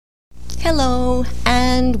Hello,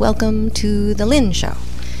 and welcome to The Lynn Show.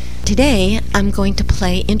 Today, I'm going to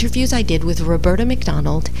play interviews I did with Roberta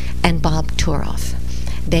MacDonald and Bob Turoff.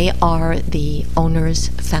 They are the owners,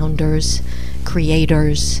 founders,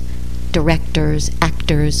 creators, directors,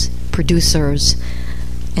 actors, producers,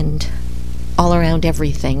 and all-around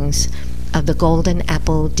everythings of the Golden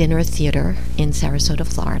Apple Dinner Theater in Sarasota,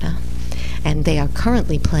 Florida. And they are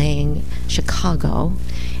currently playing Chicago,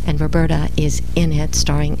 and Roberta is in it,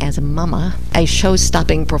 starring as a mama, a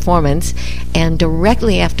show-stopping performance. And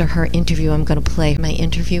directly after her interview, I'm going to play my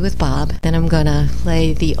interview with Bob. Then I'm going to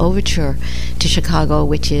play the overture to Chicago,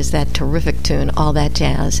 which is that terrific tune, All That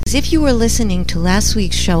Jazz. If you were listening to last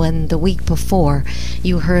week's show and the week before,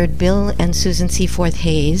 you heard Bill and Susan Seaforth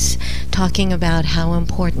Hayes talking about how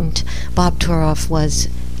important Bob Turoff was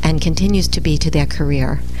and continues to be to their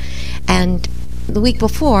career. And the week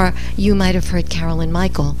before, you might have heard Carolyn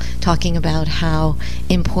Michael talking about how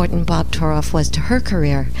important Bob Turoff was to her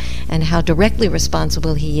career and how directly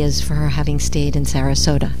responsible he is for her having stayed in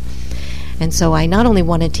Sarasota. And so I not only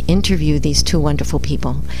wanted to interview these two wonderful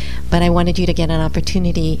people, but I wanted you to get an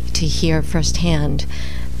opportunity to hear firsthand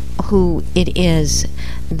who it is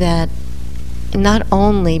that not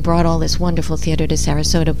only brought all this wonderful theater to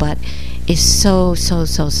Sarasota, but is so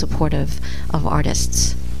supportive of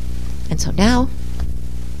artists. And so now,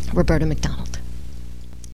 Roberta MacDonald.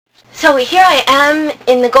 So here I am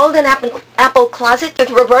in the Golden Apple Closet with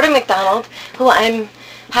Roberta MacDonald, who I'm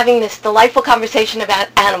having this delightful conversation about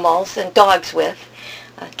animals and dogs with.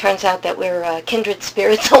 Turns out that we're kindred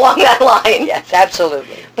spirits along that line. Yes,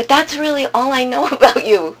 absolutely. But that's really all I know about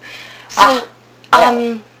you. So,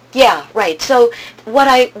 yeah, right. So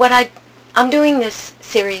I'm doing this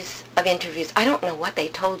series of interviews. I don't know what they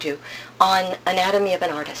told you on anatomy of an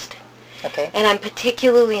artist. Okay. And I'm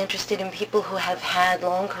particularly interested in people who have had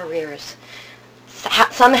long careers,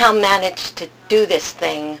 somehow managed to do this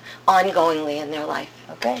thing ongoingly in their life.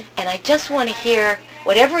 Okay. And I just want to hear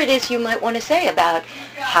whatever it is you might want to say about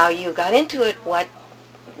how you got into it, what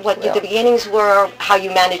the beginnings were, how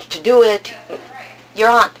you managed to do it.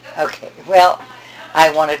 You're on. Okay. Well,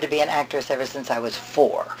 I wanted to be an actress ever since I was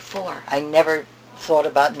 4. 4. I never thought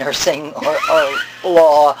about nursing or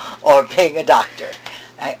law or being a doctor.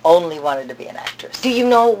 I only wanted to be an actress. Do you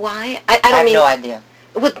know why? I have no idea.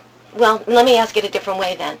 Well, let me ask it a different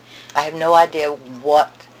way then. I have no idea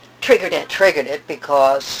what triggered it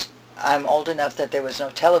because I'm old enough that there was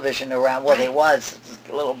no television around. Well, there was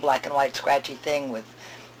a little black and white scratchy thing with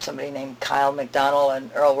somebody named Kyle MacDonald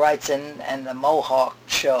and Earl Wrightson and the Mohawk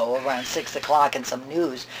show around 6 o'clock and some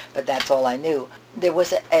news, but that's all I knew. There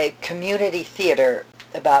was a community theater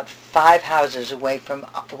about 5 houses away from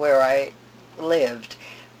where I lived,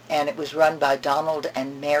 and it was run by Donald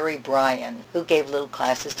and Mary Bryan, who gave little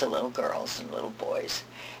classes to little girls and little boys.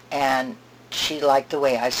 And she liked the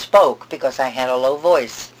way I spoke because I had a low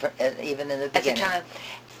voice, even in the beginning. As a child.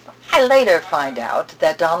 I later find out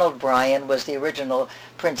that Donald Bryan was the original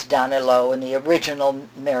Prince Danilo and the original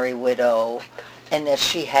Merry Widow, and that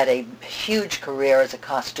she had a huge career as a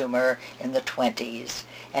costumer in the 20s,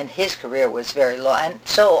 and his career was very low. And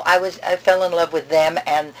so I fell in love with them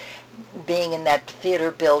and being in that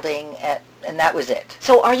theater building, and that was it.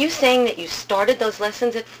 So are you saying that you started those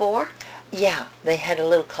lessons at 4? Yeah, they had a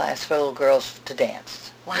little class for little girls to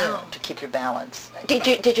dance. Wow. You know, to keep your balance.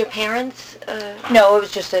 Did your parents? No, it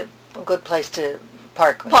was just a good place to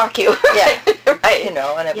park me. Park you. Yeah. Right. You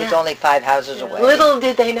know, and it was only 5 houses away. Little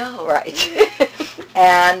did they know. Right.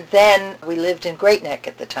 And then we lived in Great Neck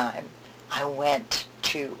at the time. I went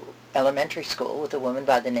to elementary school with a woman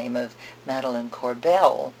by the name of Madeline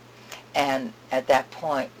Corbell. And at that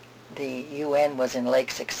point, the UN was in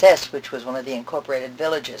Lake Success, which was one of the incorporated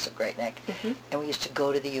villages of Great Neck. Mm-hmm. And we used to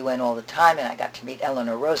go to the UN all the time, and I got to meet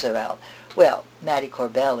Eleanor Roosevelt. Well, Maddie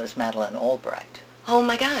Corbell is Madeleine Albright. Oh,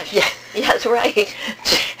 my gosh. Yeah. Yes, right.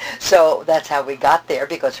 So that's how we got there,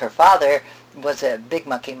 because her father was a big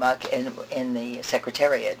mucky-muck in the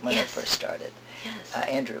Secretariat when it first started. Yes.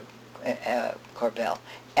 Andrew Corbell.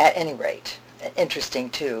 At any rate,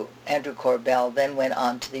 interesting too, Andrew Corbell then went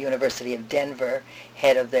on to the University of Denver,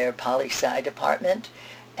 head of their poli-sci department,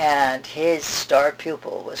 and his star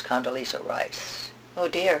pupil was Condoleezza Rice. Oh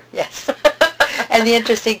dear. Yes. And the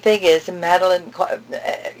interesting thing is, Madeline,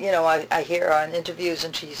 you know, I hear her on interviews,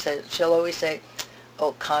 and she'll always say,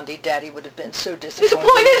 "Oh, Condi, Daddy would have been so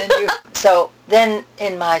disappointed in you." So then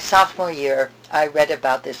in my sophomore year, I read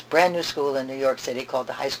about this brand new school in New York City called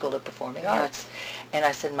the High School of Performing Arts. And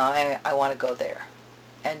I said, Mom, I want to go there.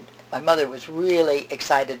 And my mother was really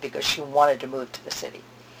excited because she wanted to move to the city.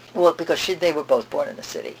 Well, because they were both born in the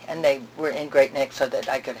city, and they were in Great Neck so that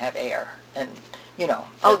I could have air and, you know.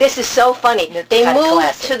 Oh, this is so funny. They move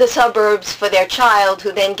to the suburbs for their child,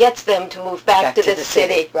 who then gets them to move back to the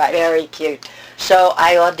city. Right. Very cute. So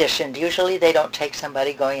I auditioned. Usually they don't take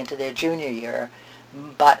somebody going into their junior year,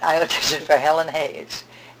 but I auditioned for Helen Hayes.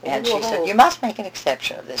 And she said, you must make an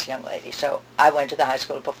exception of this young lady. So I went to the High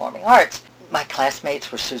School of Performing Arts. My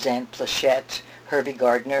classmates were Suzanne Plachette, Herbie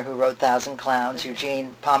Gardner, who wrote Thousand Clowns,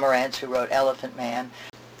 Eugene Pomerantz, who wrote Elephant Man,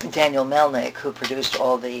 Daniel Melnick, who produced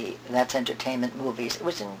all the That's Entertainment movies. It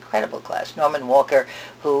was an incredible class. Norman Walker,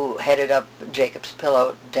 who headed up Jacob's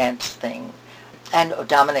Pillow dance thing, and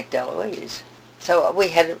Dominic DeLuise. So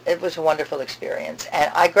it was a wonderful experience.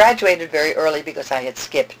 And I graduated very early because I had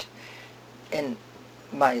skipped in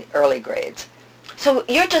my early grades. So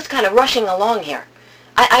you're just kind of rushing along here.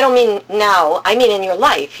 I don't mean now, I mean in your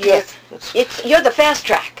life. You're the fast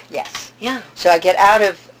track. Yes. Yeah. So I get out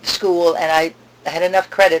of school, and I had enough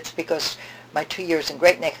credits because my 2 years in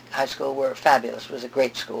Great Neck High School were fabulous. It was a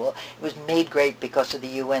great school. It was made great because of the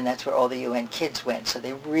UN. That's where all the UN kids went. So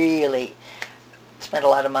they really spent a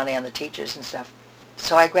lot of money on the teachers and stuff.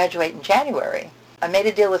 So I graduate in January. I made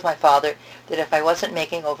a deal with my father that if I wasn't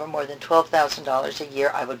making over more than $12,000 a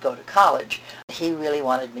year, I would go to college. He really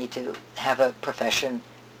wanted me to have a profession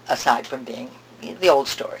aside from being the old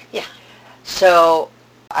story. Yeah. So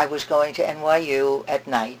I was going to NYU at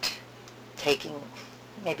night, taking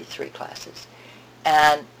maybe 3 classes.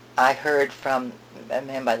 And I heard from a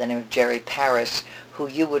man by the name of Jerry Paris, who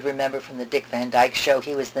you would remember from the Dick Van Dyke Show.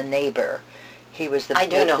 He was the neighbor. He was the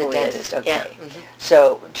dentist. Okay. Yeah. Mm-hmm.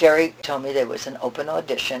 So Jerry told me there was an open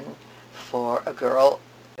audition for a girl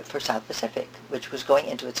for South Pacific, which was going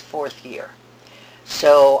into its 4th year.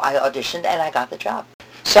 So I auditioned and I got the job.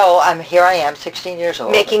 So here I am, 16 years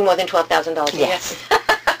old. Making more than $12,000 a year. Yes.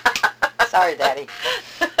 Sorry, Daddy.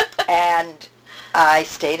 And I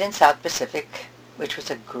stayed in South Pacific, which was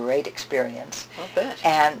a great experience. Oh, good.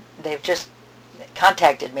 And they've just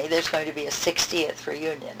contacted me. There's going to be a 60th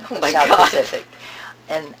reunion of South Pacific,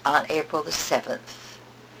 and on April the 7th.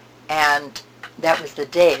 And that was the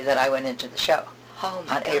day that I went into the show. Oh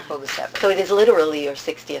my on God. April the 7th. So it is literally your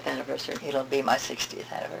 60th anniversary. It'll be my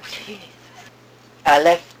 60th anniversary. Jeez. I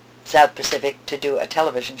left South Pacific to do a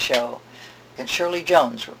television show, and Shirley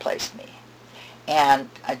Jones replaced me. And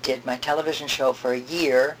I did my television show for a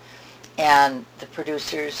year, and the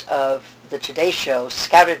producers of the Today Show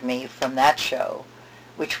scouted me from that show,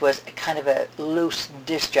 which was a kind of a loose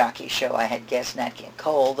disc jockey show. I had guests, Nat King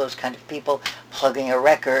Cole, those kind of people, plugging a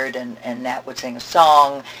record, and Nat would sing a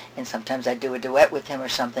song, and sometimes I'd do a duet with him or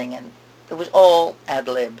something, and it was all ad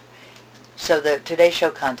lib. So the Today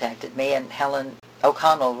Show contacted me, and Helen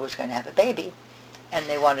O'Connell was going to have a baby, and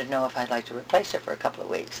they wanted to know if I'd like to replace her for a couple of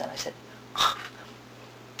weeks, and I said,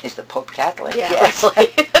 is the Pope Catholic? Yeah, yes.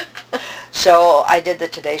 So I did the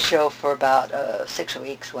Today Show for about 6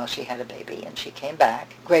 weeks while she had a baby, and she came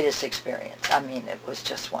back. Greatest experience. I mean, it was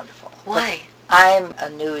just wonderful. Why? But I'm a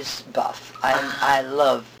news buff. I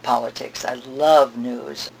love politics. I love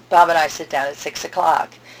news. Bob and I sit down at 6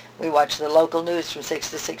 o'clock. We watch the local news from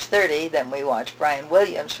 6 to 6:30. Then we watch Brian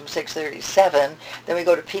Williams from 6:30 to 7. Then we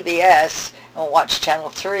go to PBS and watch Channel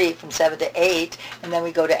 3 from 7 to 8. And then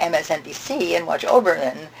we go to MSNBC and watch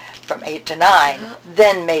Oberlin from 8 to 9.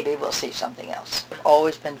 Then maybe we'll see something else. I've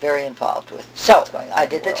always been very involved with what's going on. I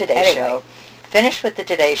did the Today Show, finished with the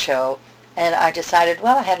Today Show, and I decided,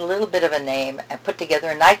 well, I had a little bit of a name and put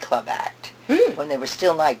together a nightclub act. When they were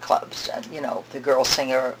still nightclubs, you know, the Girl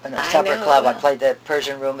Singer in a supper club. I played the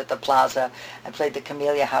Persian Room at the Plaza. I played the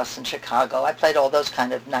Camellia House in Chicago. I played all those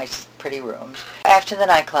kind of nice, pretty rooms. After the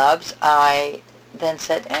nightclubs, I then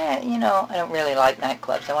said, you know, I don't really like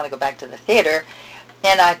nightclubs. I want to go back to the theater.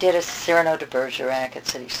 And I did a Cyrano de Bergerac at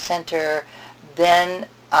City Center. Then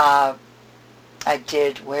I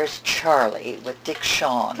did Where's Charlie with Dick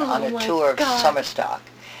Shawn on a tour of summer stock.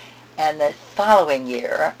 And the following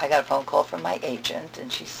year, I got a phone call from my agent,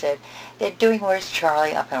 and she said, they're doing Where's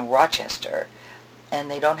Charlie up in Rochester, and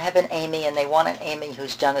they don't have an Amy, and they want an Amy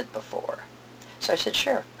who's done it before. So I said,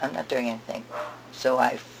 sure, I'm not doing anything. So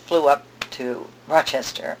I flew up to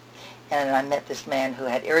Rochester, and I met this man who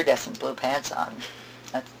had iridescent blue pants on.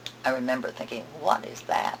 I remember thinking, what is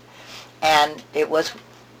that? And it was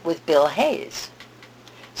with Bill Hayes.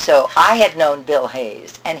 So I had known Bill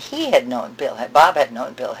Hayes, and he had known Bob had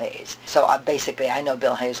known Bill Hayes. So basically I know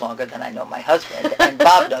Bill Hayes longer than I know my husband, and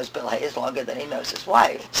Bob knows Bill Hayes longer than he knows his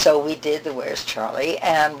wife. So we did the Where's Charlie,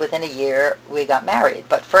 and within a year we got married.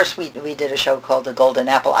 But first we did a show called The Golden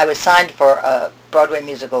Apple. I was signed for a Broadway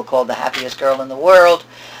musical called The Happiest Girl in the World,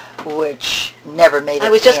 which never made it in. I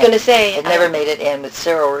was just going to say. It never made it in, with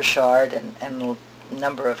Cyril Richard and a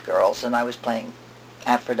number of girls, and I was playing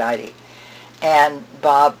Aphrodite. And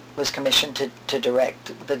Bob was commissioned to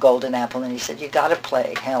direct The Golden Apple, and he said, you got to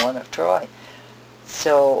play Helen of Troy.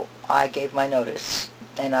 So I gave my notice,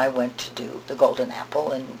 and I went to do The Golden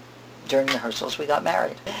Apple, and during rehearsals we got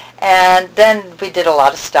married. And then we did a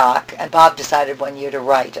lot of stock, and Bob decided one year to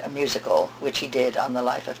write a musical, which he did on the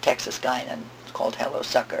life of Texas Guinan, called Hello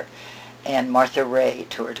Sucker, and Martha Ray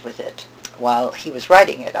toured with it. While he was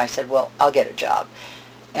writing it, I said, well, I'll get a job.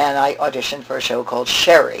 And I auditioned for a show called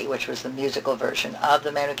Sherry, which was the musical version of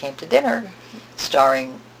The Man Who Came to Dinner,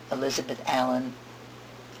 starring Elizabeth Allen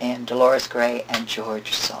and Dolores Gray and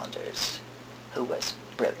George Saunders, who was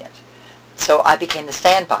brilliant. So I became the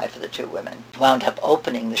standby for the two women. Wound up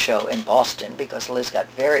opening the show in Boston because Liz got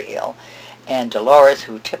very ill, and Dolores,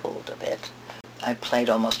 who tippled a bit. I played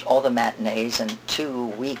almost all the matinees in 2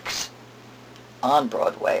 weeks on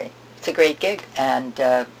Broadway. It's a great gig. And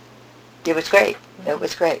it was great. It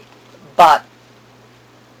was great. But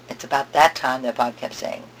it's about that time that Bob kept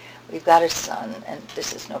saying, we've got a son, and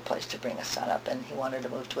this is no place to bring a son up. And he wanted to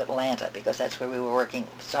move to Atlanta because that's where we were working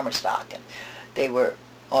summer stock. And they were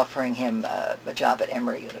offering him a job at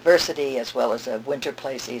Emory University as well as a winter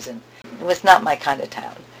play season. It was not my kind of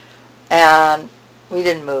town. And we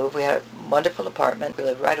didn't move. We had a wonderful apartment. We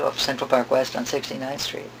lived right off Central Park West on 69th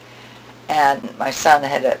Street. And my son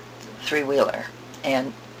had a three-wheeler,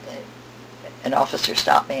 and an officer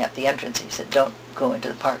stopped me at the entrance. He said, don't go into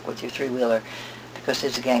the park with your three-wheeler because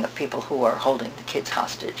there's a gang of people who are holding the kids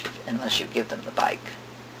hostage unless you give them the bike.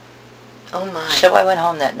 Oh my. So I went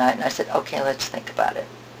home that night and I said, okay, let's think about it.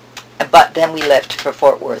 But then we left for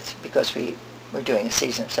Fort Worth because we were doing a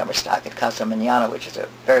season of summer stock at Casa Manana, which is a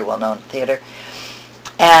very well-known theater.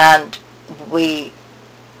 And we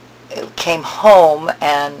came home,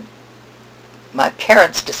 and my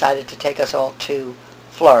parents decided to take us all to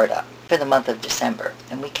Florida for the month of December,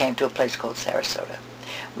 and we came to a place called Sarasota.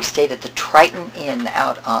 We stayed at the Triton Inn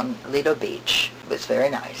out on Lido Beach. It was very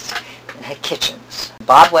nice. It had kitchens.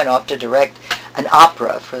 Bob went off to direct an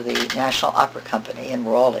opera for the National Opera Company in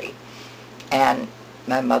Raleigh, and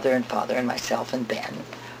my mother and father and myself and Ben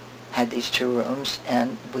had these 2 rooms,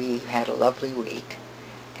 and we had a lovely week.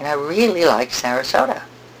 And I really liked Sarasota.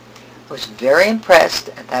 I was very impressed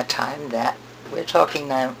at that time that, we're talking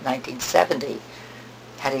now 1970,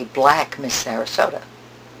 had a black Miss Sarasota.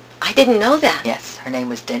 I didn't know that. Yes, her name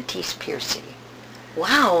was Dentise Piercy.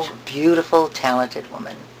 Wow. She's a beautiful, talented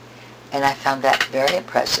woman. And I found that very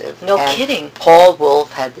impressive. No and kidding. Paul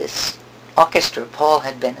Wolf had this orchestra. Paul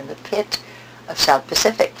had been in the pit of South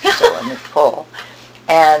Pacific, so in with Paul.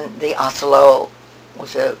 And the Oslo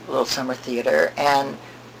was a little summer theater, and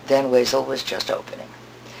Van Wezel was just opening.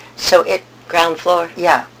 So it... Ground floor.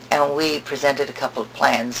 Yeah, and we presented a couple of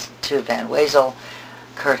plans to Van Wezel.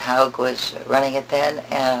 Kurt Haug was running it then,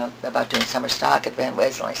 about doing summer stock at Van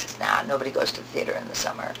Wezel. And he says, nah, nobody goes to the theater in the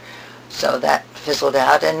summer. So that fizzled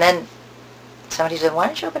out, and then somebody said, why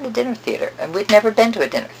don't you open a dinner theater? And we'd never been to a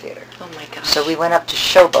dinner theater. Oh my gosh. So we went up to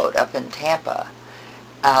Showboat up in Tampa.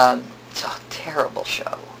 It's a terrible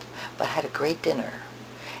show, but had a great dinner.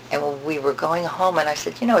 And we were going home, and I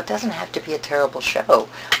said, you know, it doesn't have to be a terrible show.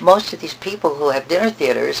 Most of these people who have dinner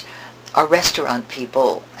theaters are restaurant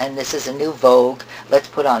people, and this is a new vogue. Let's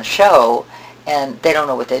put on a show, and they don't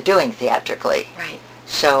know what they're doing theatrically. Right.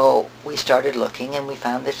 So we started looking, and we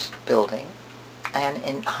found this building, and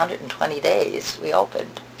in 120 days, we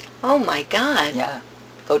opened. Oh my God. Yeah.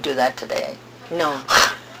 Go do that today. No.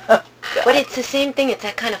 God. But it's the same thing. It's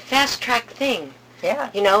that kind of fast-track thing. Yeah.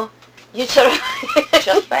 You know? You sort of...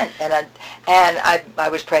 Just went. And I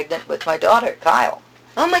was pregnant with my daughter, Kyle.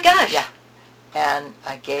 Oh my gosh. Yeah. And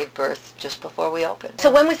I gave birth just before we opened.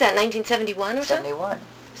 So when was that, 1971 or so? 71.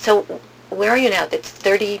 So where are you now? That's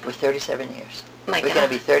 30... We're 37 years. My We're God. going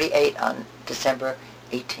to be 38 on December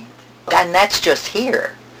 18th. And that's just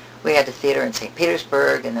here. We had a theater in St.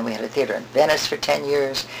 Petersburg, and then we had a theater in Venice for 10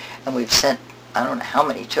 years, and we've sent, I don't know how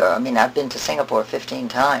many tours. I mean, I've been to Singapore 15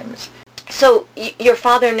 times. So your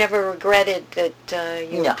father never regretted that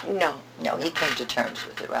you... No. No. No, he came to terms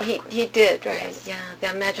with it rather quickly. He did, right? Yes. Yeah.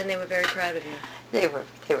 I imagine they were very proud of you. They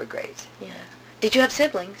were great. Yeah. Did you have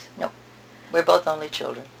siblings? No. We're both only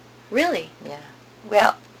children. Really? Yeah.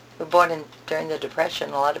 Well, we were born during the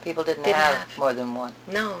Depression. A lot of people didn't have more than one.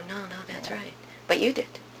 No, that's right. But you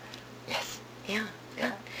did. Yes. Yeah.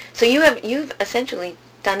 Yeah. So you've essentially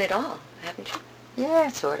done it all, haven't you? Yeah,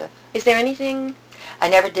 sort of. Is there anything... I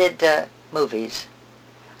never did movies.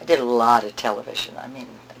 I did a lot of television. I mean,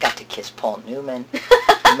 I got to kiss Paul Newman.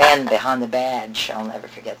 The man behind the badge. I'll never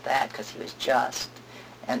forget that because he was just.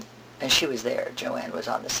 And she was there. Joanne was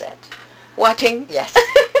on the set. Watching? Yes.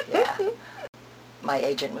 Yeah. My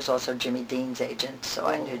agent was also Jimmy Dean's agent, so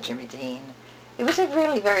I knew Jimmy Dean. It was a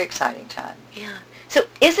really very exciting time. Yeah. So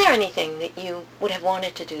is there anything that you would have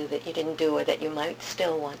wanted to do that you didn't do or that you might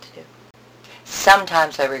still want to do?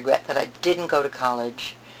 Sometimes I regret that I didn't go to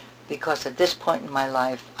college because at this point in my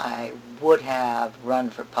life I would have run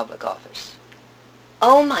for public office.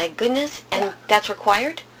 Oh my goodness, and Yeah. that's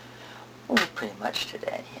required? Oh, pretty much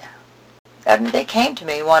today, yeah. And they came to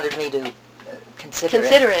me and wanted me to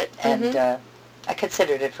consider it. And I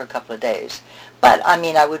considered it for a couple of days. But, I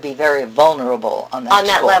mean, I would be very vulnerable on that On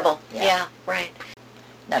that score. level, yeah, right.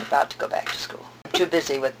 Not about to go back to school. I'm too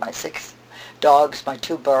busy with my 6 dogs, my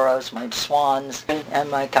 2 burros, my swans, and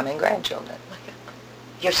my coming grandchildren.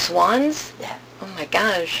 Your swans? Yeah. Oh my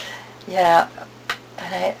gosh. Yeah.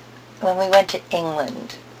 And when we went to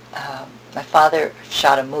England, my father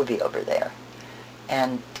shot a movie over there.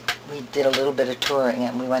 And we did a little bit of touring,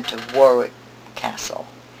 and we went to Warwick Castle.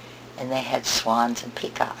 And they had swans and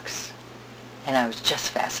peacocks. And I was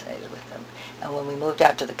just fascinated with them. And when we moved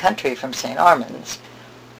out to the country from St. Armand's,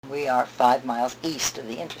 we are 5 miles east of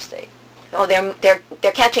the interstate. Oh, they're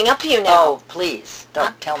catching up to you now. Oh, please,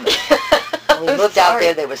 don't tell me. When we moved out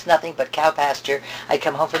there was nothing but cow pasture. I'd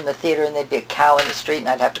come home from the theater and there'd be a cow in the street and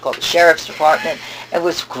I'd have to call the sheriff's department. It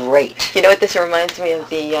was great. You know what this reminds me of?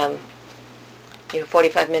 The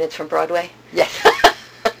 45 Minutes from Broadway? Yes.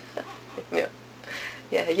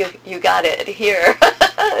 Yeah, you got it here.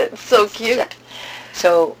 It's so cute.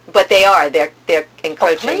 So, but they're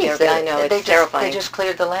encroaching. Oh, please, I know, it's terrifying. They just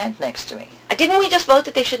cleared the land next to me. Didn't we just vote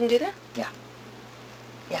that they shouldn't do that? Yeah.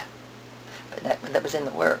 Yeah. But that was in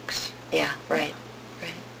the works. Yeah, right.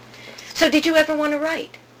 So did you ever want to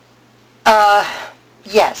write?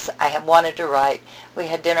 Yes, I have wanted to write. We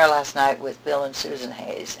had dinner last night with Bill and Susan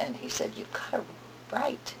Hayes, and he said, "You've got to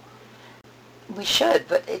write." We should,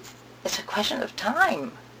 but it's a question of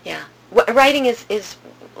time. Yeah. Writing is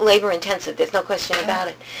labor intensive. There's no question about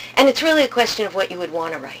it. And it's really a question of what you would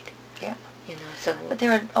want to write. Yeah. So. But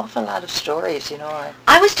there are an awful lot of stories,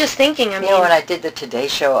 I was just thinking, when I did the Today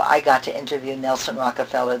Show, I got to interview Nelson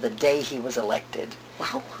Rockefeller the day he was elected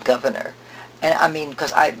governor. And I mean,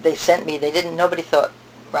 because they sent me, nobody thought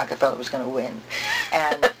Rockefeller was going to win.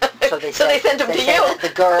 And so they sent him to you. The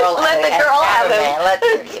girl. Let the girl have him. Let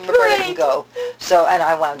Roberta go. So, and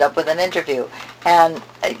I wound up with an interview. And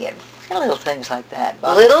again, little things like that.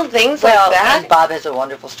 Bob. Little things like that? And Bob has a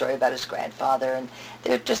wonderful story about his grandfather, and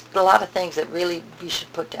there are just a lot of things that really we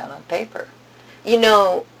should put down on paper. I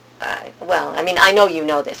know you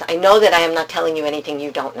know this. I know that I am not telling you anything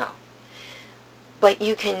you don't know. But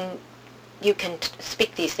you can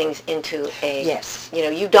speak these things into a... Yes.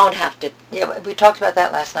 You don't have to... Yeah, we talked about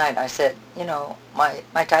that last night. I said,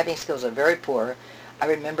 my typing skills are very poor. I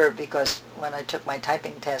remember because when I took my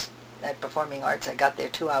typing test at Performing Arts, I got there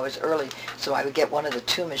 2 hours early, so I would get one of the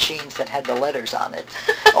 2 machines that had the letters on it.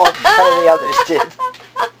 All none of the others did.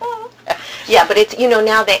 Yeah, but it's,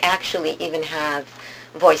 now they actually even have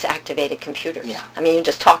voice-activated computers. Yeah. I mean, you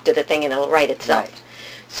just talk to the thing and it'll write itself. Right.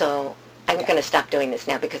 So I'm going to stop doing this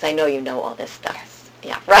now because I know you know all this stuff. Yes.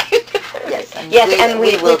 Yeah, right? Yes. And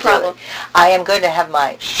we will problem. I am going to have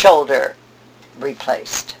my shoulder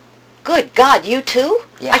replaced. Good God, you too?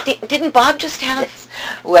 Yeah. Didn't Bob just have... Yes.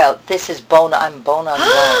 Well, this is bone. I'm bone on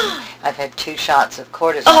bone. I've had 2 shots of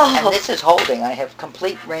cortisone, and this is holding. I have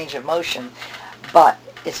complete range of motion, but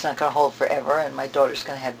it's not going to hold forever, and my daughter's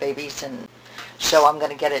going to have babies, and so I'm going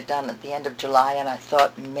to get it done at the end of July, and I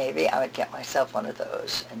thought maybe I would get myself one of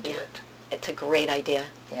those and do it. It's a great idea.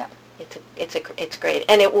 Yeah. It's great.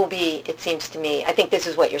 And it will be, it seems to me, I think this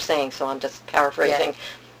is what you're saying, so I'm just paraphrasing,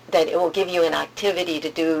 that it will give you an activity to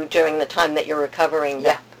do during the time that you're recovering.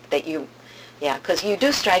 Because you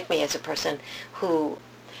do strike me as a person who...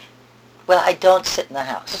 Well, I don't sit in the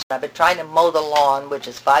house. I've been trying to mow the lawn, which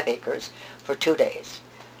is 5 acres, for 2 days.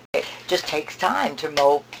 It just takes time to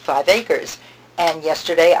mow 5 acres. And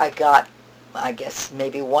yesterday I got, I guess,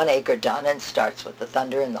 maybe 1 acre done, and starts with the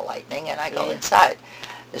thunder and the lightning, and I go inside.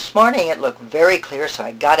 This morning it looked very clear, so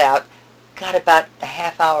I got out, got about a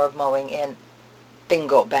half hour of mowing in.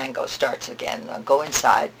 Bingo, bango, starts again. I go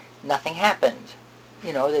inside. Nothing happened.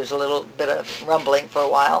 There's a little bit of rumbling for a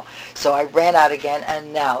while. So I ran out again,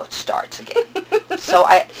 and now it starts again. So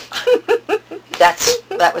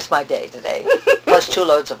that was my day today, plus 2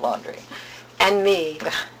 loads of laundry. And me.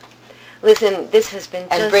 Listen, this has been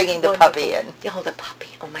just And bringing the puppy in. Oh, the puppy.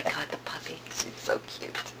 Oh, my God, the puppy. She's so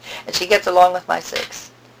cute. And she gets along with my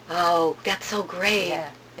 6. Oh, that's so great.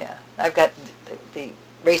 Yeah. I've got the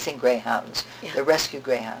racing greyhounds. Yeah. The rescue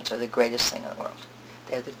greyhounds are the greatest thing in the world.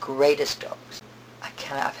 They're the greatest dogs.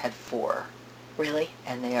 I've had 4. Really?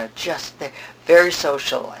 And they're very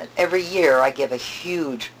social. And every year I give a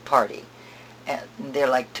huge party. and they're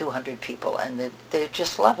like 200 people, and they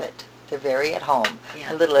just love it. They're very at home. Yeah.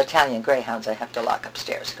 And little Italian greyhounds I have to lock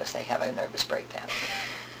upstairs because they have a nervous breakdown.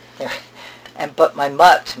 But my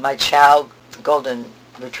mutt, my Chow golden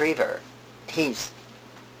retriever, he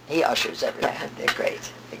ushers everything. Yeah. They're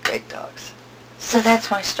great. They're great dogs. So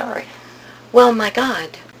that's my story. Well, my God,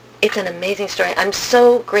 it's an amazing story. I'm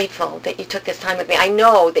so grateful that you took this time with me. I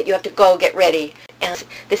know that you have to go get ready, and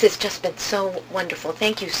this has just been so wonderful.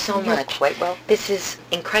 Thank you so You're much. quite welcome. This is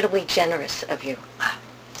incredibly generous of you.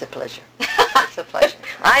 It's a pleasure. It's a pleasure.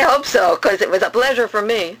 I hope so, because it was a pleasure for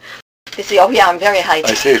me. Oh yeah, I'm very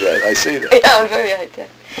high-tech. I see that. Yeah, I'm very high-tech.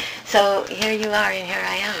 So here you are, and here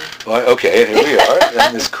I am. Well, okay, here we are.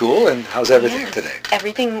 And it's cool. And how's everything Yes. today?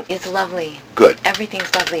 Everything is lovely. Good.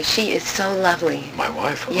 Everything's lovely. She is so lovely. My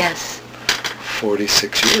wife? Yes.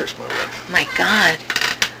 46 years, my wife. My God.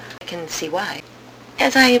 I can see why.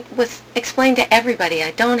 As I was explained to everybody,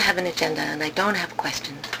 I don't have an agenda and I don't have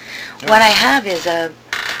questions. No. What I have is a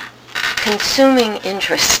consuming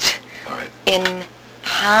interest All right. in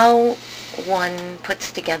how one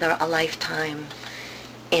puts together a lifetime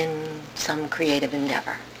in some creative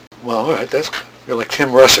endeavor. Well, all right, that's good. You're like Tim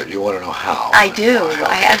Russert. You want to know how. I do. How.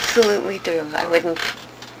 I absolutely do. I wouldn't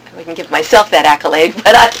give myself that accolade,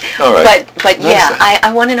 but All right. but yeah, Understand.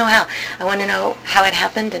 I want to know how. I want to know how it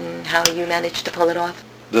happened and how you managed to pull it off.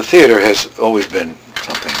 The theater has always been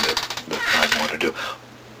something that I've wanted to do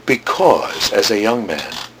because as a young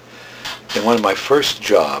man, in one of my first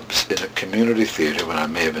jobs in a community theater when I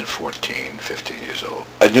may have been 14, 15 years old,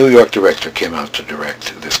 a New York director came out to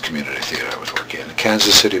direct this community theater I was working in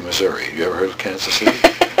Kansas City, Missouri. You ever heard of Kansas City?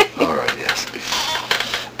 All right, yes.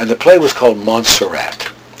 And the play was called Montserrat.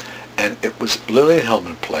 And it was Lillian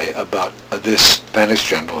Hellman play about this Spanish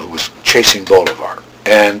general who was chasing Bolivar.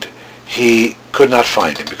 And he could not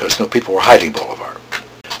find him because no people were hiding Bolivar.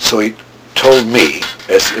 So he told me,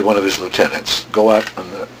 as one of his lieutenants, go out on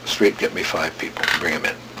the street, get me 5 people, bring them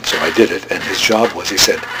in. So I did it, and his job was, he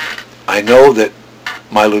said, I know that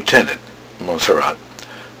my lieutenant, Montserrat,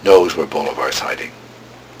 knows where Bolivar's hiding.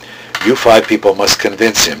 You 5 people must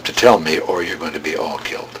convince him to tell me or you're going to be all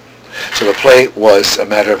killed. So the play was a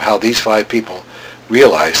matter of how these 5 people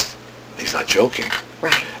realized he's not joking.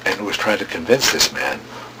 Right. And was trying to convince this man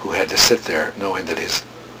who had to sit there knowing that his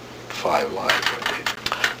 5 lives were in danger.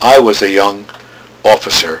 I was a young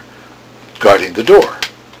officer guarding the door.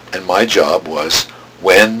 And my job was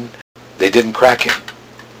when they didn't crack him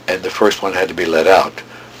and the first one had to be let out,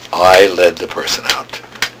 I led the person out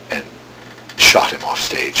and shot him off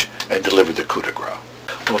stage and delivered the coup de grace.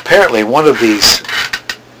 Well, apparently one of these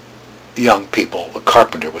young people, a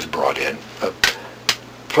carpenter, was brought in,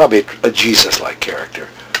 probably a Jesus-like character,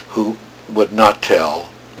 who would not tell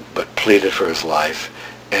but pleaded for his life.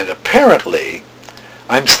 And apparently,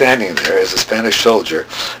 I'm standing there as a Spanish soldier,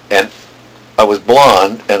 and I was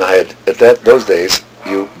blonde, and I had, those days,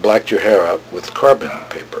 you blacked your hair out with carbon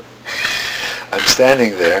paper. I'm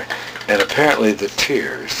standing there, and apparently the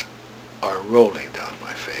tears are rolling down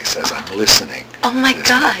my face as I'm listening. Oh my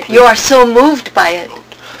God, you are so moved by it.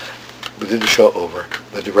 We did the show over.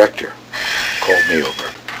 The director called me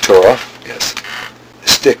over. Turoff, yes.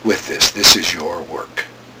 Stick with this. This is your work.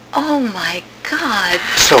 Oh my God.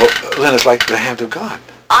 So, Lynn, it's like the hand of God.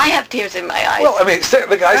 I have tears in my eyes. Well, I mean,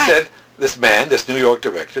 the guy Right. said, this man, this New York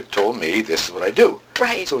director, told me this is what I do.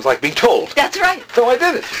 Right. So it was like being told. That's right. So I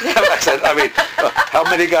did it. I said, how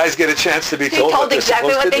many guys get a chance to be Be told told what they're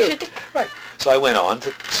exactly supposed what to they do? should do. Right. So I went on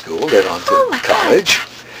to school, then on to Oh, my God. college,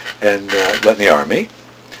 and went in the Army.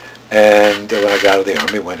 And when I got out of the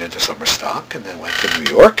Army, went into summer stock, and then went to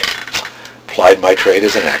New York. Applied my trade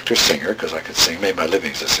as an actor, singer, because I could sing. Made my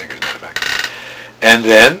living as a singer, as a matter of fact. And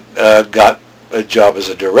then got a job as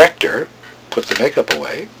a director, put the makeup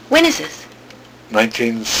away. When is this? I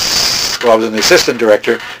was an assistant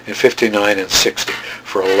director in 59 and 60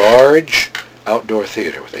 for a large outdoor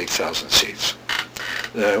theater with 8,000 seats.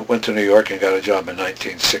 Went to New York and got a job in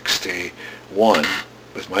 1961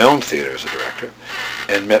 with my own theater as a director,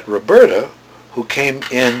 and met Roberta, who came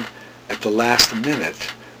in at the last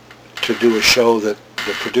minute to do a show that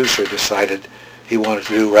the producer decided he wanted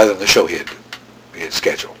to do rather than the show he had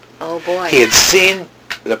scheduled. Oh boy. He had seen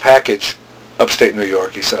the package upstate New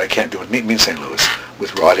York. He said, I can't do it. Meet me in St. Louis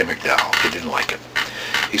with Roddy MacDonald. He didn't like it.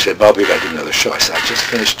 He said, Bob, you got to do another show. I said, I just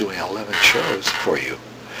finished doing 11 shows for you.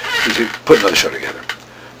 He said, put another show together.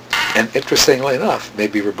 And interestingly enough,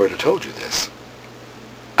 maybe Roberta told you this.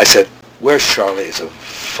 I said, Where's Charlie is a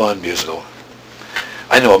fun musical.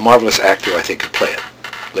 I know a marvelous actor I think could play it.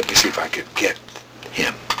 Let me see if I could get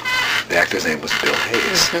him. The actor's name was Bill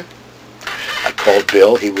Hayes. Mm-hmm. I Called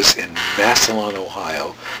Bill. He was in Massillon,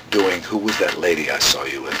 Ohio, doing Who Was That Lady I Saw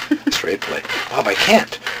You In? Straight play. Bob, I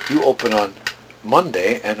can't. You open on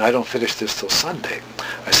Monday, and I don't finish this till Sunday.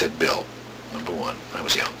 I said, Bill, number one, I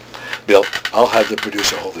was young. Bill, I'll have the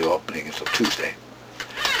producer hold the opening until Tuesday,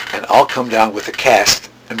 and I'll come down with the cast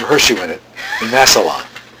and rehearse you in it in Massillon.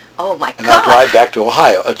 Oh, my God. And I'll drive back to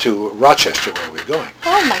Ohio, to Rochester, where we're going.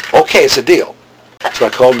 Oh, my God. Okay, it's a deal. So I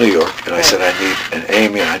called New York, and I said, I need an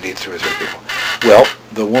Amy, and I need 2 or 3 people. Well,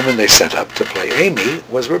 the woman they sent up to play Amy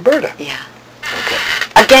was Roberta. Yeah. Okay.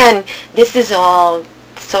 Again, this is all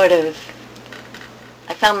sort of,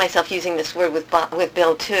 I found myself using this word with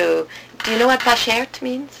Bill, too. Do you know what bachert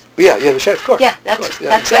means? Yeah, the chef, of course. Yeah, that's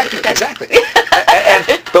exactly.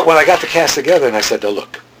 But when I got the cast together, and I said,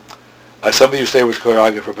 look, some of you stay with the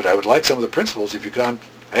choreographer, but I would like some of the principals, if you can't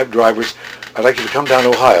have drivers, I'd like you to come down to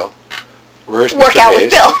Ohio, rehearse Work Mr. out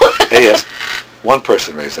Hayes. with Bill. Hey, yes. One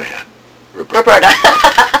person raised their hand. Roberta.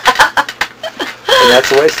 And that's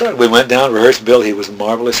the way it started. We went down, rehearsed Bill. He was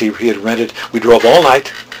marvelous. He had rented. We drove all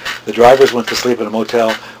night. The drivers went to sleep in a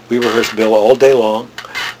motel. We rehearsed Bill all day long.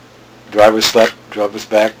 Drivers slept, drove us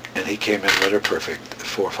back, and he came in letter perfect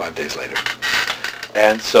 4 or 5 days later.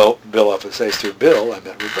 And so Bill often says, through Bill, I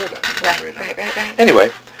met Roberta. Right.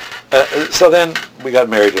 Anyway, so then we got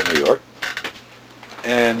married in New York.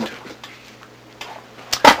 And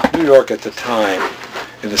New York at the time,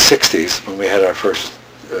 in the 60s, when we had our first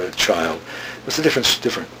child, it was a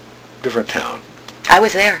different town. I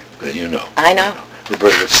was there. Than you know. I know.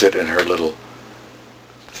 Roberta would sit in her little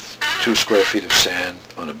 2 square feet of sand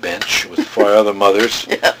on a bench with 4 other mothers.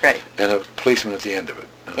 Yeah, right. And a policeman at the end of it.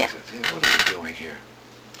 And Yeah. I said, what are we doing here?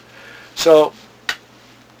 So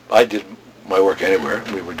I did my work anywhere.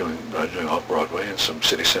 I was doing off-Broadway and some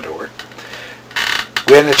city center work.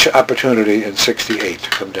 We had an opportunity in '68 to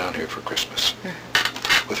come down here for Christmas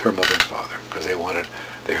with her mother and father, because they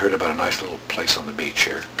heard about a nice little place on the beach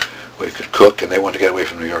here where you could cook, and they wanted to get away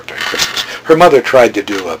from New York during Christmas. Her mother tried to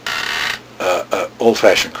do a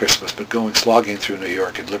old-fashioned Christmas, but slogging through New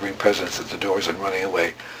York and delivering presents at the doors and running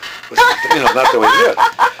away was not the way to do it.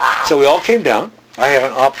 So we all came down. I have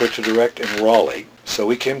an opera to direct in Raleigh, so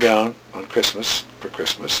we came down on Christmas for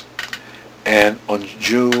Christmas. And on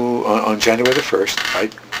January the 1st, I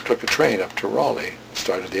took a train up to Raleigh and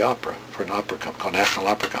started the opera for an opera company called National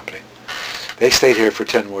Opera Company. They stayed here for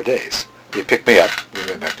 10 more days. They picked me up. We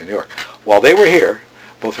went back to New York. While they were here,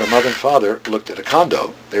 both her mother and father looked at a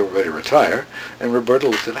condo. They were ready to retire. And Roberta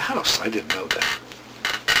looked at a house. I didn't know that.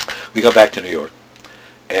 We got back to New York.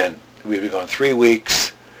 And we'd been gone 3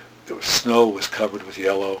 weeks. Snow was covered with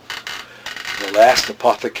yellow. The last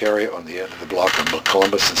apothecary on the end of the block on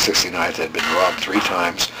Columbus and 69th had been robbed 3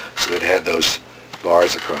 times, so it had those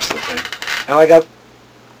bars across the thing. And I got,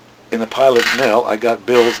 in the pilot mail, I got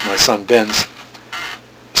my son Ben's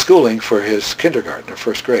schooling for his kindergarten or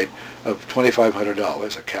first grade of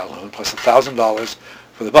 $2,500 at Calhoun, plus $1,000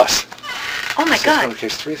 for the bus. Oh, my God. It's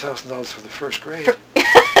going to cost $3,000 for the first grade.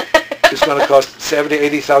 It's going to cost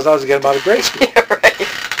 $70,000, $80,000 to get him out of grade school. Yeah, right.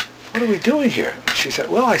 What are we doing here? She said,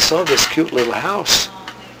 well, I saw this cute little house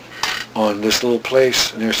on this little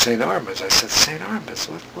place near St. Armand's. I said, St. Armand's?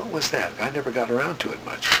 What was that? I never got around to it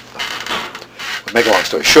much. To make a long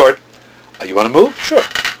story short, you want to move? Sure.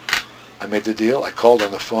 I made the deal. I called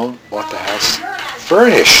on the phone, bought the house,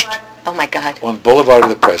 furnished. Oh, my God. On Boulevard of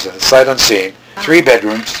the Presidents, sight unseen, 3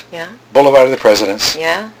 bedrooms. Yeah. Boulevard of the Presidents.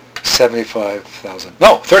 Yeah. $35,000.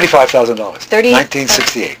 No, $35,000.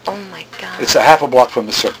 1968. Oh, my God. It's a half a block from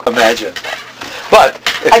the Circle. Imagine. But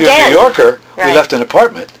if you're Again, a New Yorker, right. we left an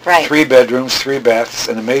apartment, Right. 3 bedrooms, 3 baths,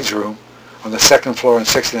 and a maid's room on the 2nd floor on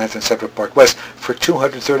 69th and Central Park West for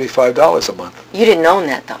 $235 a month. You didn't own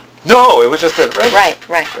that, though. No, it was just a... Right.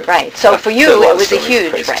 So for you, it was a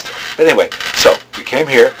huge... Crazy Right. stuff. But anyway, so we came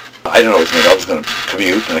here. I didn't always know I was going to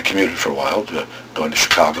commute, and I commuted for a while, going to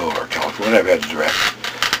Chicago or California, whatever I had to direct.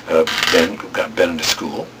 Got Ben into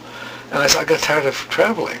school, and I got tired of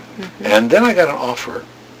traveling. Mm-hmm. And then I got an offer,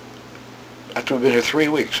 after we've been here 3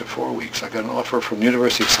 weeks or 4 weeks, I got an offer from the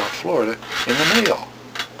University of South Florida in the mail.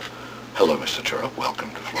 Hello, Mr. Turoff,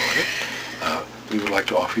 welcome to Florida. We would like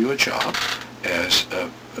to offer you a job as a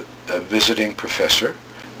visiting professor.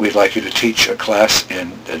 We'd like you to teach a class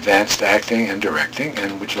in advanced acting and directing,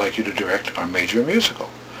 and we'd like you to direct our major musical.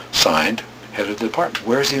 Signed, head of the department.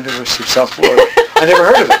 Where's the University of South Florida? I never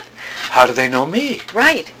heard of it. How do they know me?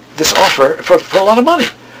 Right. This offer for a lot of money.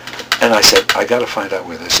 And I said, I got to find out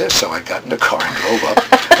where this is. So I got in the car and drove up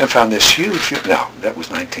and found this huge, now, that was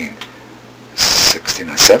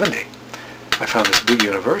 1969, 70. I found this big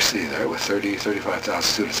university there with 35,000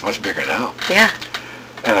 students, much bigger now. Yeah.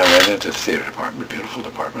 And I went into the theater department, beautiful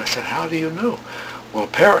department. I said, how do you know? Well,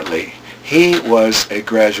 apparently, he was a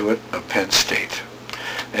graduate of Penn State.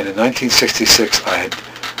 And in 1966, I had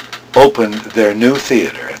opened their new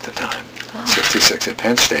theater at the time, 66 at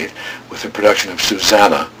Penn State, with a production of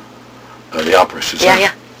Susanna, the opera Susanna.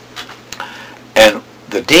 Yeah. And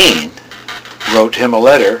the dean wrote him a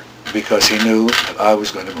letter because he knew that I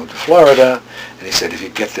was going to move to Florida, and he said, if you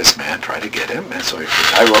get this man, try to get him. And so the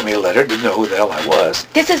guy wrote me a letter, didn't know who the hell I was.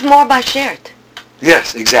 This is more Bashert.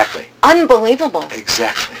 Yes, exactly. Unbelievable.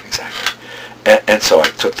 Exactly. And so I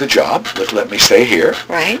took the job, would let me stay here.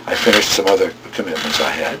 Right. I finished some other commitments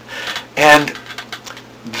I had. And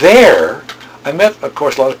there, I met, of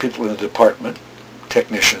course, a lot of people in the department,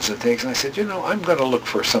 technicians and things, and I said, I'm going to look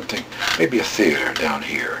for something, maybe a theater down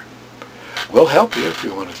here. We'll help you if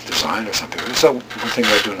you want to design or something. So one thing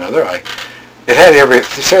led to another.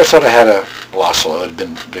 Sarasota had a Laszlo, had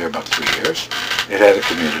been there about 3 years. It had a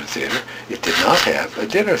community theater. It did not have a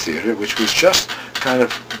dinner theater, which was just kind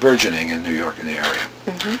of burgeoning in New York in the area.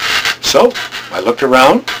 Mm-hmm. So I looked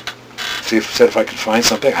around, said if I could find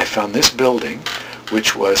something. I found this building,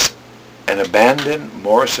 which was an abandoned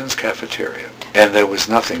Morrison's cafeteria, and there was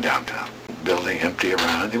nothing downtown. Building empty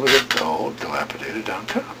around. It was a old, dilapidated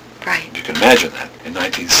downtown. Right. You can imagine that in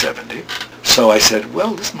 1970. So I said,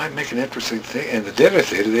 well, this might make an interesting thing. And the dinner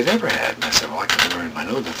theater they never had. And I said, well, I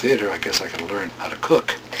know the theater. I guess I could learn how to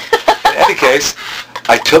cook. In any case,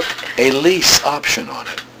 I took a lease option on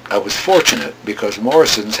it. I was fortunate because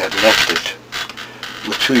Morrison's had left it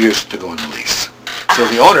with 2 years to go on the lease. So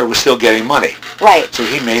the owner was still getting money. Right. So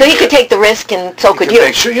he made. So he could take the risk, and so could you.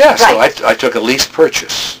 Make sure, yeah. Right. So I took a lease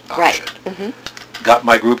purchase option. Right. Mm-hmm. Got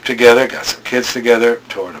my group together, got some kids together,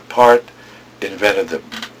 tore it apart, invented the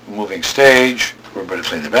moving stage, Roberta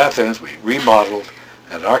cleaned the bathrooms, we remodeled,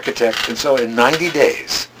 had an architect, and so in 90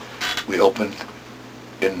 days, we opened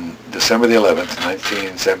in December the 11th,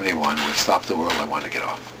 1971, with Stop the World, I Want to Get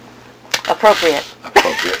Off. Appropriate,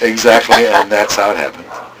 exactly, and that's how it happened.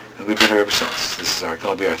 And we've been here ever since. This is going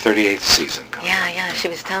to be our 38th season. Yeah, she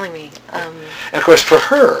was telling me. And of course, for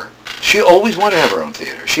her, she always wanted to have her own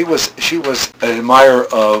theater. She was an admirer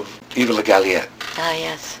of Eva Le Gallienne. Ah,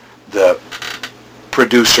 yes. The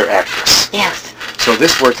producer actress. Yes. So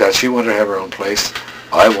this worked out. She wanted to have her own place.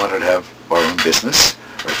 I wanted to have our own business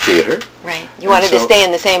or theater. Right. You wanted to stay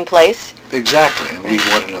in the same place. Exactly. And we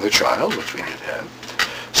wanted another child, which we did have.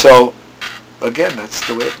 So again, that's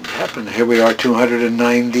the way it happened. Here we are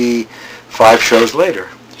 295 shows later.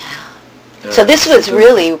 So this was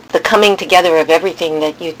really the coming together of everything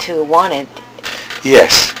that you two wanted.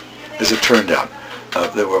 Yes, as it turned out.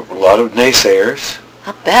 There were a lot of naysayers.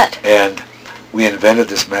 I'll bet. And we invented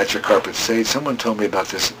this magic carpet stage. Someone told me about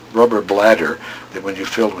this rubber bladder that when you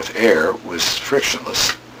filled with air was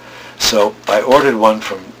frictionless. So I ordered one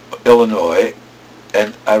from Illinois,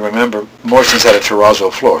 and I remember Morrison's had a terrazzo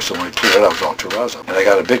floor, so when we cleared it out, it was all terrazzo. And I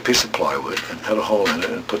got a big piece of plywood and cut a hole in it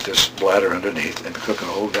and put this bladder underneath and took an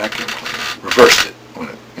old vacuum cleaner, reversed it. When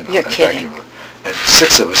it You're kidding. And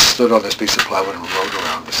 6 of us stood on this piece of plywood and rode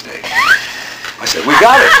around the stage. I said, we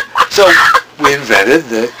got it. So we invented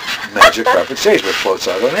the magic carpet stage, which floats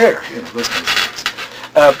out on air, those kinds of things.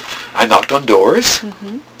 I knocked on doors.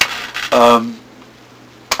 Mm-hmm.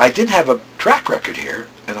 I didn't have a track record here,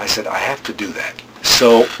 and I said, I have to do that.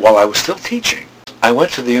 So while I was still teaching, I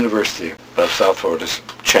went to the University of South Florida's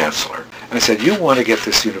chancellor, and I said, you want to get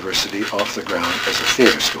this university off the ground as a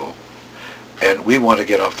theater school, and we want to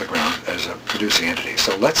get off the ground as a producing entity,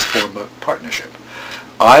 so let's form a partnership.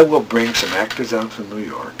 I will bring some actors down from New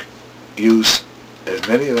York, use as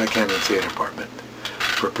many as I can in the theater department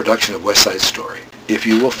for a production of West Side Story. If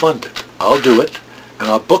you will fund it, I'll do it, and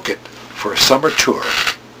I'll book it for a summer tour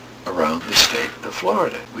around the state of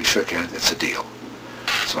Florida. We shook hands. It's a deal.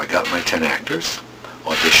 So I got my 10 actors,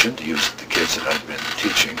 auditioned, used the kids that I'd been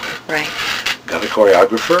teaching with. Right. Got a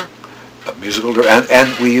choreographer, a musical director,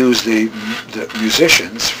 and we used the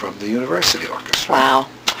musicians from the university orchestra. Wow.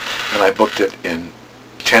 And I booked it in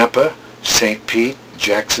Tampa, St. Pete,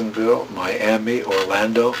 Jacksonville, Miami,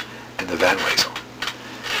 Orlando, and the Van Wezel.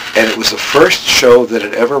 And it was the first show that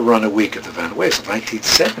had ever run a week at the Van Wezel.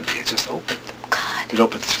 1970, it just opened. God. It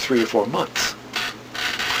opened 3 or 4 months.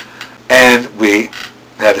 And we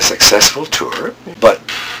had a successful tour, but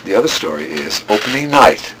the other story is opening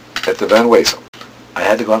night at the Van Wezel. I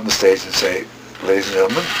had to go out on the stage and say, ladies and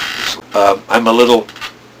gentlemen, I'm a little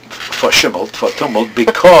vertummeled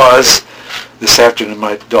because this afternoon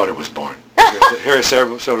my daughter was born. Here at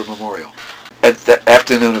Sarasota Memorial. At the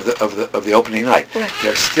afternoon of the opening night, right.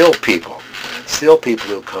 There are still people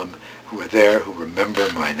who come who were there who remember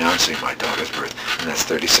my announcing my daughter's birth, and that's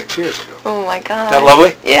 36 years ago. Oh my God. Isn't that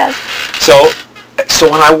lovely? Yes. So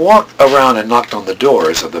when I walked around and knocked on the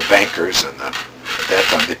doors of the bankers and at that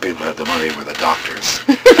time the people who had the money were the doctors,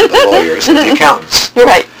 and the lawyers, and the accountants.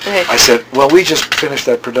 Right. I said, well, we just finished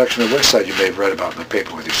that production of West Side you may have read about in the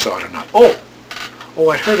paper whether you saw it or not. Oh,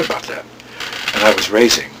 I heard about that. And I was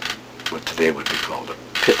raising what today would be called a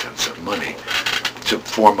pittance of money to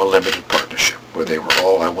form a limited partnership where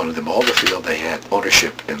I wanted them all to feel they had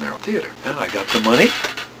ownership in their theater. And I got the money,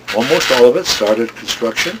 almost all of it, started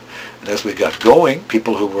construction. And as we got going,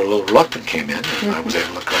 people who were a little reluctant came in, and I was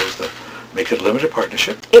able to make it a limited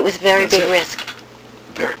partnership. It was very big risk.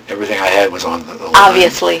 Everything I had was on the line.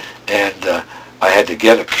 Obviously. And I had to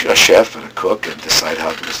get a chef and a cook and decide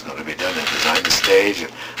how it was going to be done and design the stage.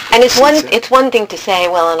 And it's one thing to say,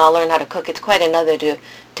 well, and I'll learn how to cook. It's quite another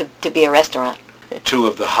to be a restaurant. Two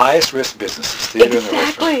of the highest risk businesses, theater and the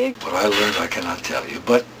Exactly. restaurant. What I learned, I cannot tell you.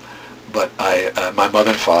 But my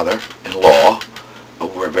mother and father-in-law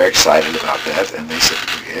were very excited about that, and they said,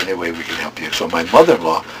 any way we can help you. So my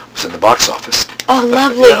mother-in-law was in the box office. Oh,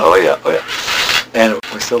 lovely. Oh, yeah. And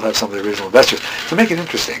we still have some of the original investors. To make it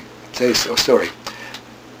interesting, tell you a story.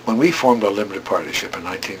 When we formed our limited partnership in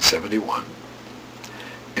 1971,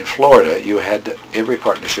 in Florida, every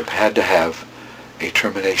partnership had to have a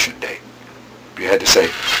termination date. You had to say,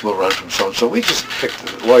 we'll run from so-and-so. We just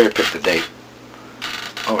the lawyer picked the date.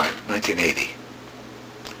 All right, 1980.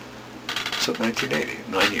 So 1980,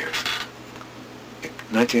 9 years.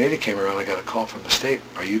 1980 came around, I got a call from the state.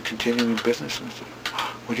 Are you continuing business? And I said,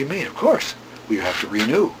 what do you mean? Of course. Well, you have to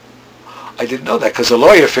renew. I didn't know that because the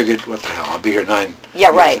lawyer figured, what the hell, I'll be here 9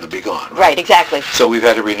 years right. and it'll be gone. Right, exactly. So we've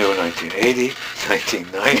had to renew in 1980,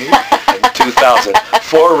 1990, and 2000.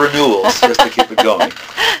 4 renewals just to keep it going,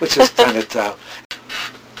 which is kind of tough.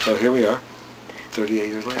 So here we are, 38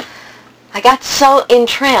 years later. I got so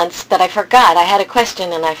entranced that I forgot. I had a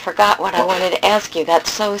question and I forgot what I wanted to ask you.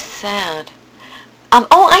 That's so sad.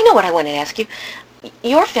 I know what I wanted to ask you.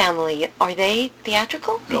 Your family, are they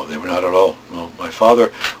theatrical? No, they were not at all. No, my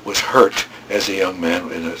father was hurt as a young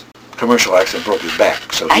man in a commercial accident, broke his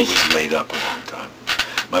back, so he was laid up a long time.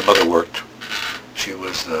 My mother worked. She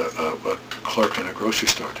was a clerk in a grocery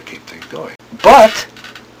store to keep things going. But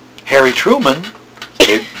Harry Truman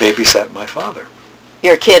babysat my father.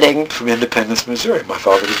 You're kidding. From Independence, Missouri. My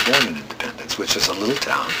father was born in Independence, which is a little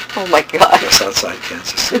town. Oh my God. Just outside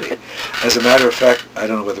Kansas City. As a matter of fact, I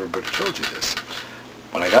don't know whether Roberta told you this.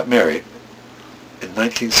 When I got married in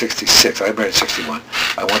 1966, I got married in 61,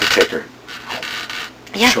 I wanted to take her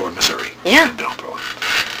home. Show her Missouri. Yeah. And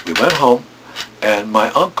we went home, and my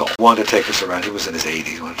uncle wanted to take us around. He was in his 80s.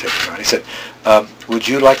 He wanted to take us around. He said, would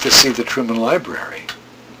you like to see the Truman Library?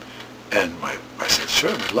 And I said,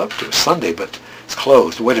 sure, we'd love to. It's Sunday, but it's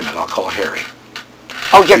closed. Wait a minute, I'll call Harry.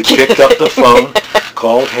 Oh, you're kidding. He picked up the phone,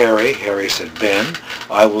 called Harry. Harry said, Ben,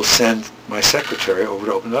 I will send my secretary over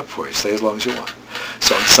to open it up for you. Stay as long as you want.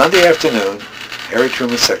 So on Sunday afternoon, Harry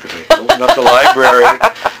Truman's secretary opened up the library.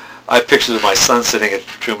 I have pictures of my son sitting at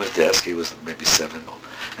Truman's desk. He was maybe 7.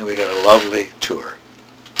 And we got a lovely tour.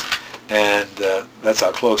 And that's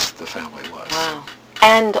how close the family was. Wow.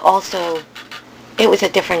 And also, it was a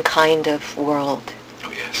different kind of world.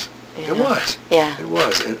 Oh, yes. You It know? was. Yeah. It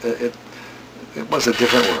was. It was a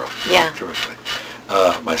different world. Yeah. Terrifically.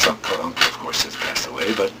 My uncle, of course, has passed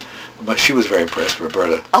away, but she was very impressed,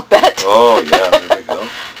 Roberta. I'll bet. Oh, yeah, there we go.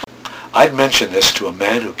 I'd mentioned this to a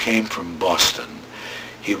man who came from Boston.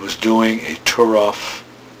 He was doing a Turoff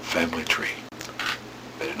family tree.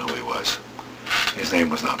 I didn't know who he was. His name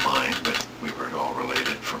was not mine, but we were all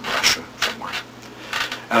related from Russia somewhere.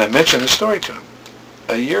 And I mentioned the story to him.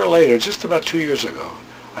 A year later, just about 2 years ago,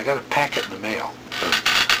 I got a packet in the mail,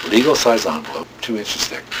 a legal-size envelope, 2 inches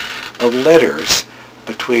thick, of letters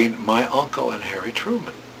between my uncle and Harry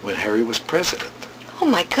Truman when Harry was president. Oh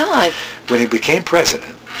my God. When he became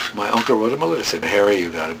president, my uncle wrote him a letter, said, Harry, you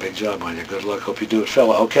got a big job on you. Good luck. Hope you do it,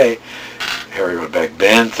 fella. Okay. Harry wrote back,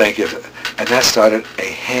 Ben, thank you. And that started a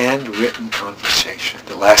handwritten conversation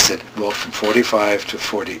that lasted, well, from 45 to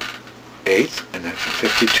 48, and then from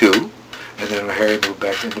 52. And then when Harry moved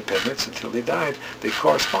back to Independence until he died, they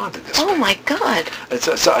corresponded this way. Oh my God.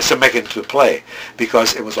 So make it into a play,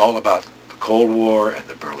 because it was all about the Cold War and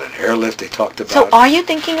the Berlin airlift they talked about. So are you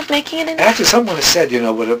thinking of making it into? Actually, someone has said,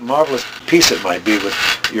 what a marvelous piece it might be with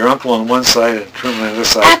your uncle on one side and Truman on the other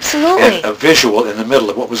side. Absolutely. And a visual in the middle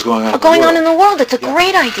of what was going on in the world. It's a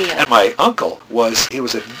great idea. And my uncle he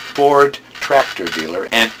was a Ford tractor dealer,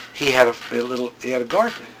 and he had a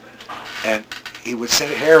garden. And he would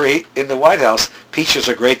send Harry in the White House, peaches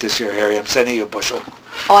are great this year, Harry, I'm sending you a bushel.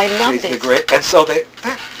 Oh, I love She's this. the great, and so they.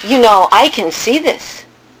 You know, I can see this.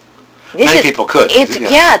 Many people could.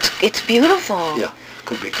 It's beautiful. Yeah,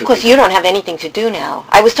 could be. Of course, you don't have anything to do now.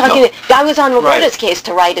 I was talking. I was on Roberta's case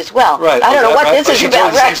to write as well. Right. I don't know what this is she about.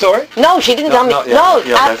 told the same story? No, she didn't tell me.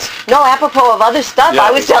 No, apropos of other stuff,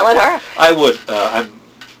 I was telling her. I would. I'm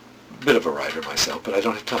a bit of a writer myself, but I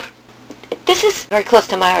don't have time. This is very close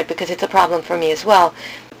to my heart because it's a problem for me as well.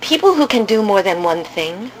 People who can do more than one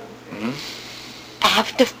thing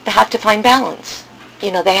have to find balance.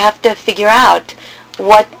 You know, they have to figure out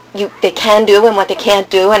what they can do and what they can't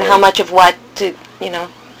do, and how much of what to, you know.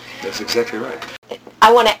 That's exactly right.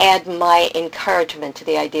 I want to add my encouragement to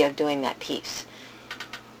the idea of doing that piece.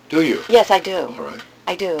 Do you? Yes, I do. All right.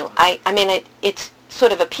 I do. I mean, it's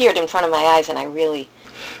sort of appeared in front of my eyes, and I really...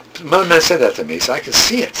 My man said that to me, so I can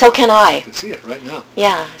see it. So can I. I can see it right now.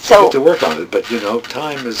 Yeah. So I get to work on it, but you know,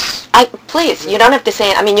 time is. Please, you don't have to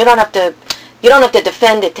say. I mean, you don't have to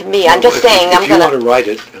defend it to me. I'm just saying. If you want to write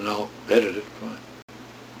it, and I'll edit it. Fine.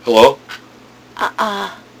 Hello.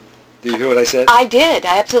 Did you hear what I said? I did.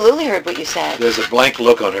 I absolutely heard what you said. There's a blank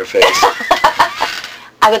look on her face.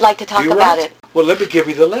 I would like to talk about it. Well, let me give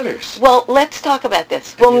you the letters. Well, let's talk about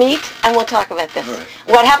this. We'll meet and we'll talk about this. All right.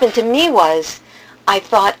 What happened to me was, I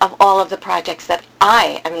thought of all of the projects that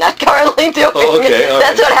I am not currently doing. Oh, okay. All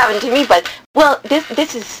That's right. what happened to me. But, well,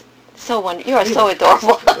 this is so wonderful. You're so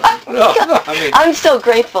adorable. No, I mean, I'm so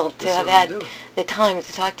grateful to have had the time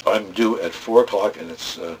to talk to you. I'm due at 4 o'clock, and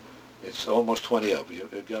it's almost 20 up. You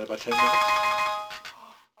got about 10 minutes?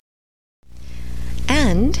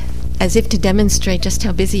 And, as if to demonstrate just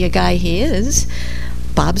how busy a guy he is,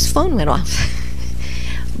 Bob's phone went off.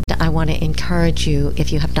 I want to encourage you,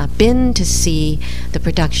 if you have not been to see the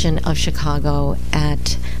production of Chicago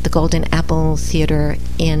at the Golden Apple Theater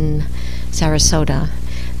in Sarasota,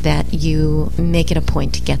 that you make it a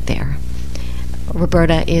point to get there.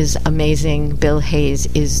 Roberta is amazing. Bill Hayes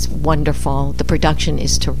is wonderful. The production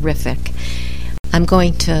is terrific. I'm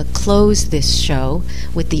going to close this show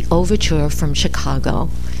with the overture from Chicago,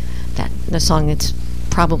 the song that's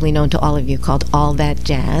probably known to all of you, called All That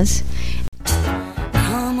Jazz.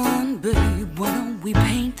 Come on, babe, why don't we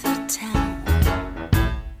paint the town?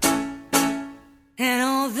 And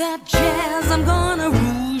all that jazz, I'm gonna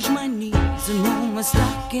rouge my knees and roll my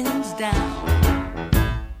stockings down.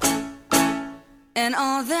 And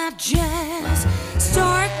all that jazz,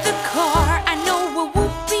 start the car, I know a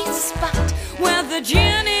whoopee spot where the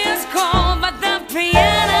gin is cold but the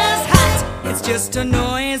piano's hot. It's just a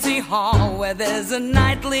noisy hall where there's a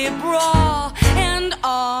nightly brawl. And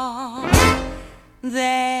all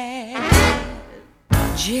that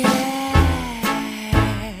jazz.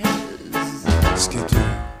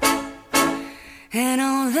 And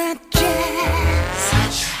all that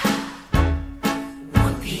jazz.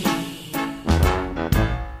 Whoopee.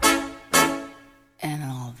 And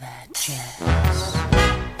all that jazz.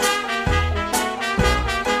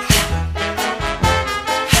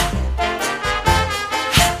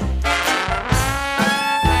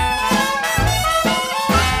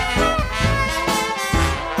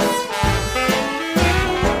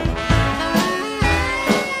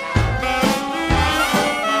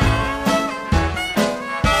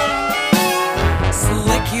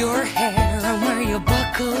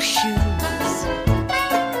 Shoes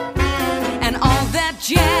and all that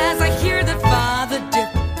jazz. I hear that Father Dip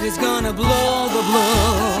is gonna blow the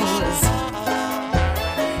blues.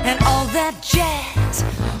 And all that jazz.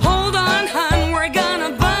 Hold on, hun, we're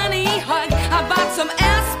gonna bunny hug. I bought some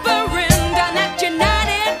aspirin down at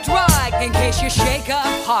United Drug in case you shake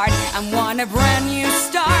up hard and want a brand new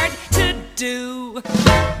start to do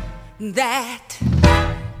that.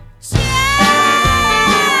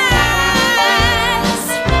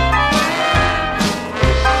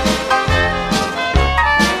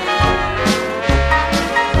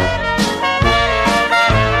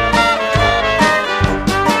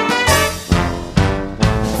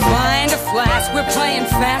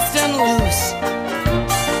 Fast and loose.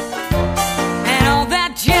 And all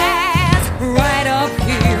that jazz. Right up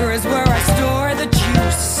here is where I store the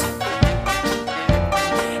juice.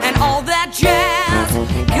 And all that jazz.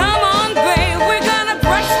 Come on, babe, we're gonna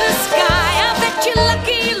brush the sky. I bet you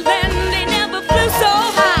lucky Len, they never flew so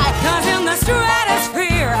high. 'Cause in the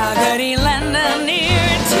stratosphere, how could he lend an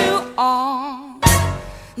ear to all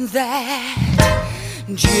that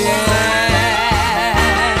jazz?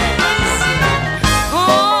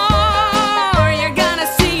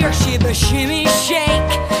 Shimmy,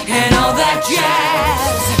 shake, and all that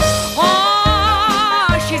jazz.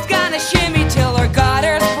 Oh, she's gonna shimmy till her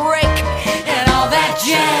gutters break, and all that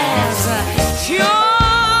jazz. Sure,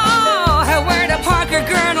 where the Parker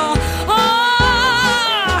girdle.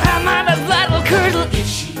 Oh,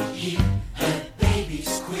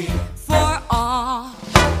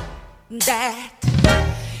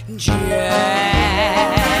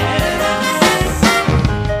 jazz.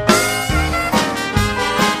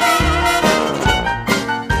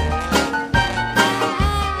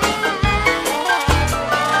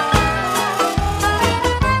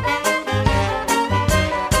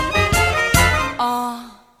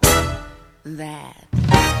 That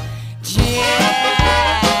jazz.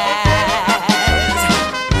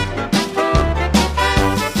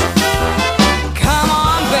 Come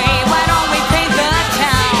on, babe, why don't we paint the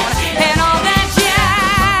town and all that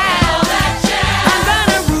jazz? I'm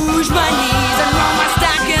gonna rouge my knees and roll my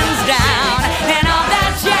stockings down and all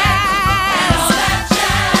that jazz.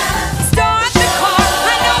 Start the car,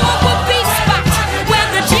 I know a whoopee spot where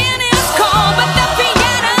the gin is cold but the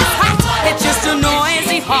piano's hot. It's just a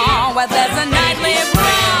noisy hall where there's a nightly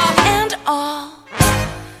brawl and all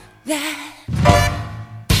that.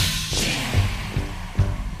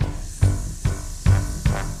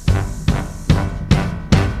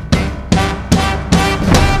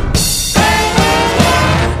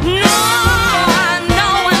 No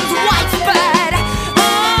one's white, but oh,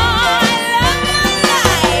 I love my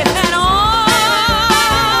life and all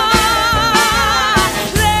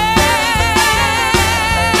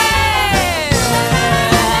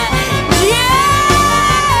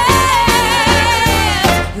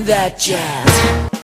that jazz.